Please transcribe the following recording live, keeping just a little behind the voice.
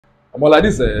I'm like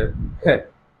this,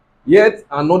 yet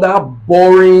another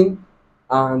boring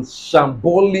and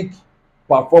shambolic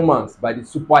performance by the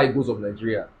Super Eagles of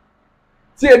Nigeria.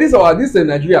 See, this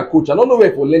Nigeria coach. I don't know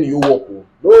where for learning you work. Oh.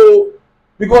 No,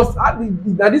 because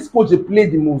this coach they play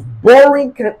the most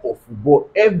boring kind of football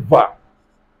ever.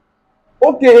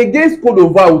 Okay, against Cote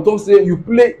d'Ivoire, we talk say you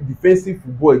play defensive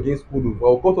football against Cote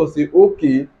d'Ivoire. We talk say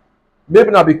okay,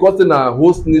 maybe na because they na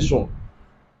host nation,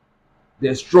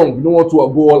 they're strong. You don't want to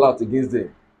go all out against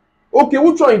them. Okay,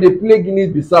 which one you dey play Guinea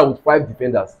Bissau with 5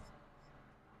 defenders?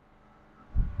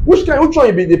 Which one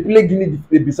you dey play Guinea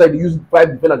Bissau? They use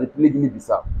 5 defenders. They play Guinea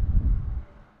Bissau.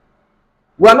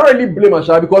 We are not really blame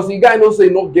Asha because the guy know say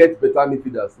he not get better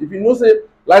midfielders. If you know say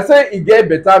like say he get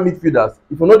better midfielders,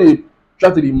 if you know they try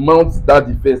to dey mount that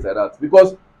defense like that,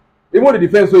 because even the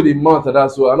defense wey dey mount like that,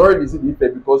 so I not really see the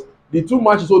effect because the 2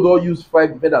 matches wey don use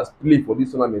 5 defenders play for this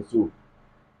tournament, so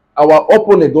our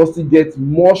opponent don still get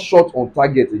more shot on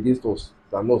target against us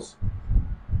than us.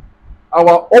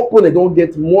 Our opponent don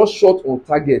get more shot on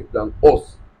target than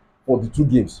us for the 2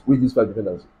 games wey these 5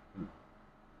 defenders.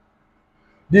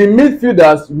 The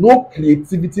midfielders no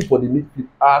creativity for the midfield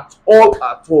at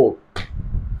all.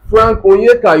 Frank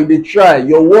Onyeka, you dey try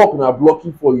your work na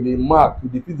blocking for you dey mark, you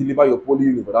dey fit deliver your polling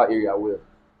unit for that area well.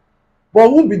 But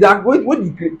who be that?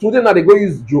 When today now they go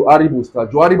use Joe Aribo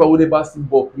start. Joe Aribo will never see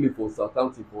ball play for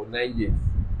Southampton for 9 years.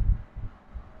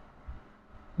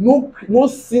 No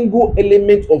single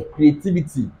element of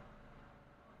creativity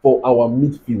for our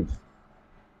midfield.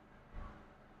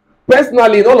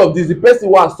 Personally, in all of this, the person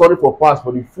who is sorry for pass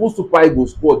for the full Super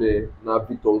Eagles squad there na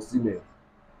Victor Osimhen.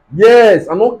 Yes,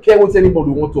 I don't care what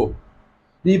anybody want to.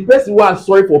 The person who is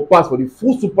sorry for pass for the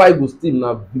full Super Eagles team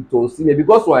na Victor Osimhen.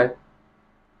 Because why?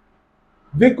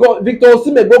 Victor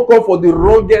Osimhen go come for the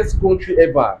wrongest country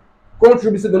ever.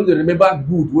 Country be say dem no dey remember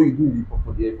good wey you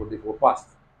do for past.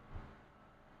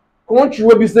 Country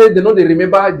wey be say dem no dey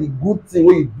remember the good thing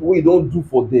wey you don do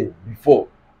for them before.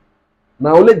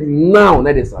 Na only the now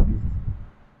na dey sabi.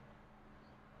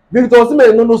 Victor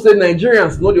Osimhen no know say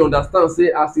Nigerians no dey understand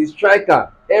say as a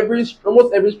striker,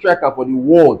 almost every striker for the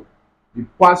world dey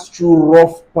pass through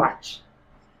rough patch.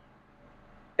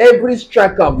 Every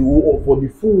striker of the world, for the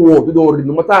full world,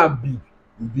 no matter how big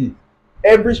e be,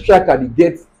 every striker dey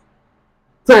get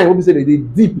time wey be say they dey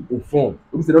deep in form,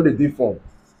 wey be say no dey dey form.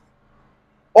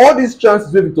 All these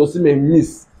chances wey Victor Osimhen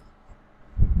miss,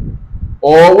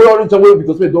 or all the chances wey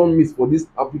Victor Osimhen don miss for this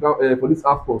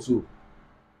AFCON, so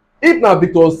if na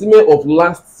Victor Osimhen of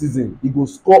last season, he go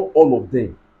score all of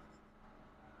them.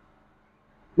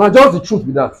 Na just the truth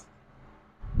be that.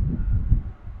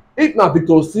 If na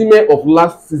Victor Osimhen of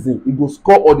last season, he go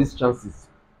score all these chances.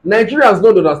 Nigerians no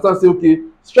understand say okay,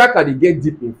 striker dey get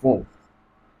deep in form,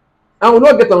 and we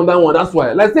no get another one. That's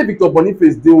why, like say Victor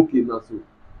Boniface dey okay now, so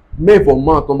men for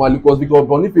mount normally because Victor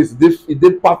Boniface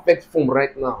dey perfect form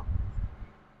right now.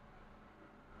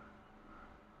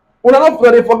 Una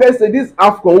no dey forget say this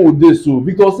AFCON wey we dey so,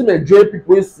 Victor Osimhen join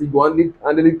people wey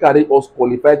single-handedly carry us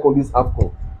qualify come this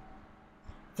AFCON.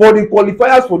 For the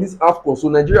qualifiers for this AFCON, so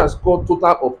Nigeria scored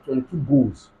total of 22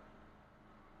 goals.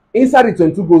 Inside the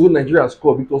 22 goals wey Nigeria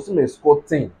score, Victor Osimhen scored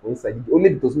 10 for inside. Only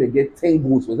Victor Osimhen get 10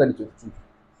 goals for inside the 22.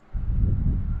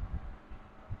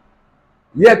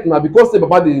 Yet na because say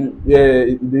Baba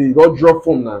dey don drop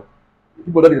form now,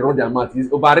 people don dey run their mouth.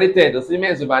 He's overrated.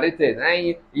 Osimhen is overrated.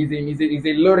 He's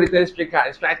a low-rated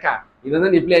striker. He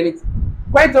doesn't dey play anything.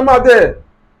 Quite a mouth there.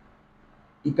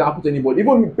 He can't put anybody.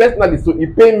 Even me personally, so he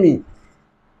pay me.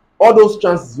 All those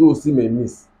chances wey Osimhen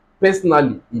miss,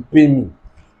 personally, he pay me.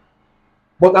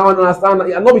 But I understand,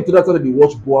 I no be to that time dey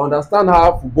watch ball. I understand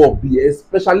how football be,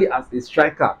 especially as a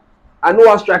striker. I know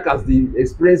how strikers dey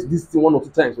experience this thing 1 or 2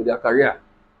 times for their career.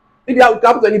 If they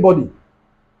can put anybody.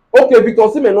 Okay, Victor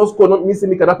Osimhen no score, not mean say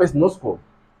make another person no score.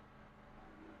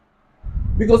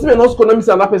 Victor Osimhen no score, not mean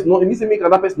say another person no, it mean say make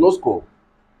another person no score.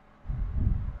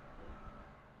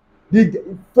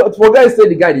 For guys say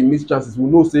the guy dey miss chances, we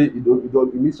know say he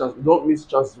miss chances. He don't miss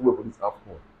chances well for this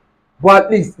AFCON. But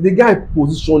at least the guy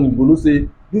positioning, we know say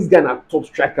this guy na top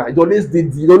striker. He always dey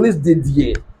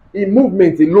there. In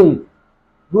movement alone,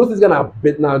 we know say this guy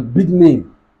na big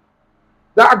name.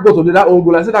 That goal today, that own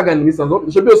goal, I say that guy miss chance.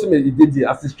 It should be Osimhen he dey there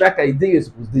as a striker. He dey where he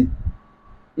suppose dey.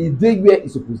 He dey where he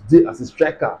suppose dey as a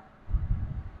striker.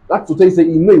 That to tell you say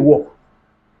he know he work.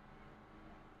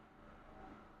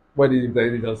 But the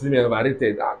Osimhen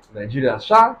overrated at Nigeria.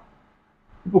 Sha,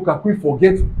 people can quick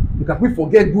forget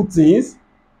good things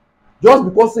just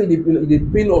because say they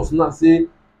pain us now. Say,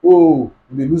 oh,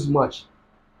 they lose match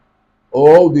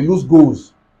or they lose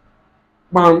goals.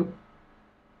 Bam,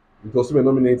 because Osimhen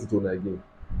nominated to again.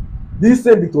 This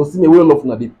same Victor Osimhen wey all of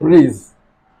una dey praise,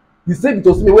 the same Victor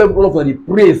Osimhen wey all of una dey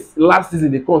praise last season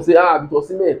dey come say Victor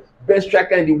Osimhen best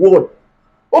striker in the world.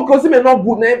 Okay, Osimhen not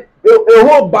good na a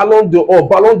whole Ballon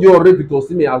d'Or rate Victor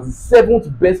Osimhen as the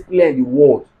 7th best player in the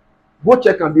world. Go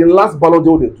check am, the last Ballon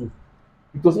d'Or they do.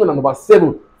 Victor Osimhen na number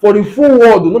 7 for the full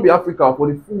world, no be Africa,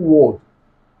 for the full world.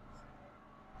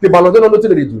 The Ballon d'Or no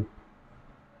nothing they do.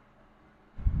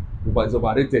 But it's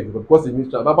overrated because it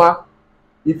means Baba,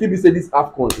 if you be say this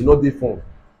AFCON, you no dey fun.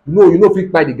 You know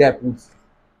fit buy the guy put. You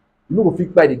no go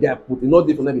fit buy the guy put. You no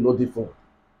dey fun, then you no dey fun.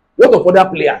 What of other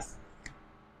players?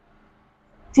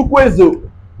 Chukwueze,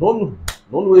 no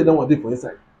way that one dey for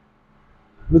inside.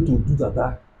 No to do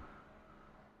that.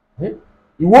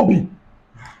 Iwobi,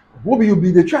 you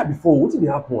be dey try before. Wetin dey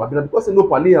happen? I be because say no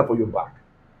palea for your back.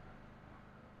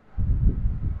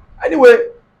 Anyway,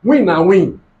 win na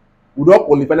win. We don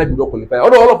qualify, we don qualify.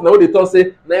 All of now they talk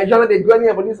say Nigeria dey go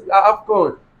anywhere for this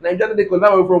AFCON. Nigeria dey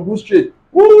qualify from Bush Straight.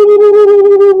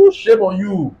 Shame on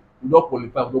you. We don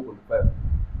qualify, we don qualify.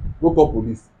 Go call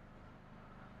police.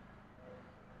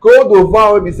 Cote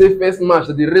d'Ivoire wey be say first match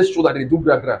dey race shoulder dey do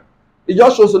gra. E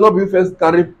just show say no be who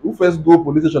first go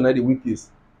police station na dey win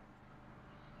case.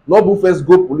 No be who first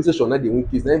go police station na dey win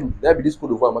case. Na be this Cote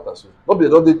d'Ivoire matter so. No be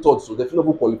they don dey third so they fit no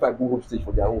go qualify go group stage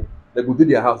for their own. They go dey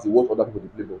their house dey watch other people dey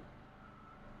play ball.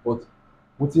 But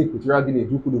wetin Equatorial Guinea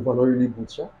do Cote d'Ivoire no really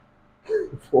good sha.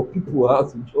 For people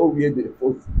house we just wear dem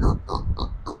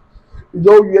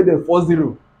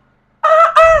 4-0.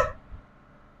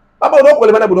 Baba we don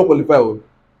qualify, we don qualify o.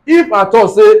 If at all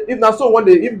say if na so one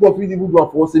day if God fit even do am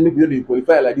for us say make we no dey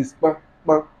qualify like this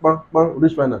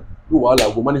reach final, no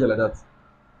wahala go manage like that.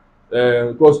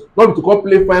 Because no be to come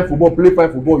play fine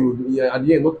football you at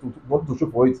the end not to show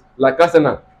for it like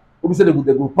Arsenal. Who say they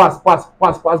go pass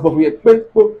but we in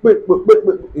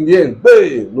the end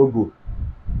no go.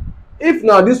 If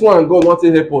na this one God wan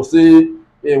take help us say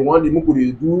one day make we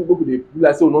dey do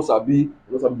like say we no sabi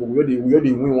but we dey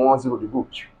win 1-0 dey go.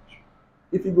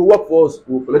 If e go work for us,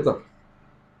 we will collect am.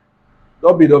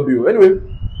 Don't be. Anyway,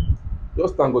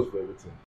 just thank God for everything.